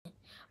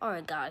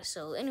Alright guys,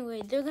 so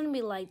anyway, there are gonna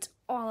be lights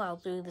all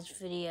out through this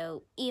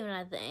video, even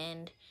at the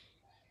end.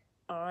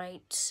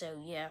 Alright, so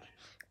yeah.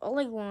 All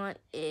I want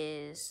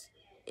is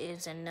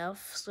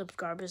enough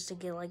subscribers to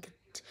get like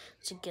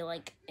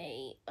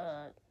a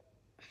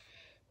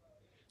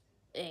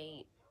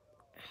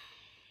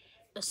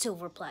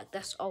silver plaque.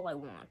 That's all I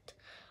want.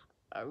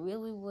 I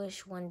really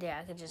wish one day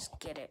I could just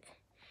get it.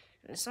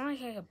 And it's not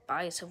like I could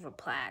buy a silver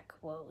plaque.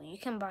 Well, you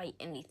can buy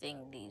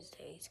anything these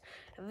days.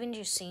 Haven't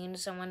you seen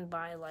someone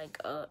buy like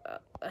a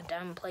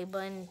diamond play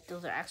button?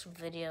 Those are actual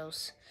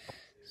videos.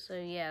 So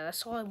yeah,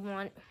 that's all I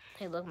want.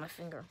 Hey, look, my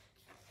finger.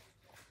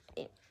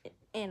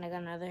 And I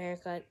got another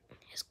haircut.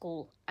 It's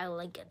cool. I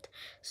like it.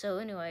 So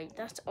anyway,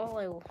 that's all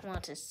I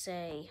want to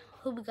say.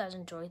 Hope you guys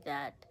enjoyed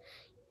that.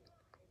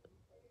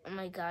 Oh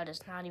my god,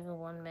 it's not even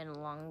 1 minute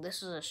long.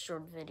 This is a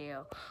short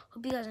video.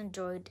 Hope you guys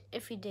enjoyed.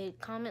 If you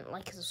did, comment,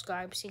 like, and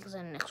subscribe. See you guys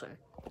in the next one.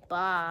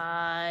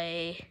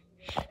 Bye.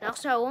 And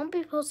also, I won't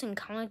be posting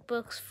comic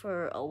books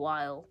for a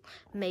while.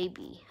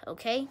 Maybe.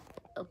 Okay?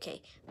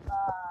 Okay.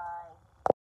 Bye.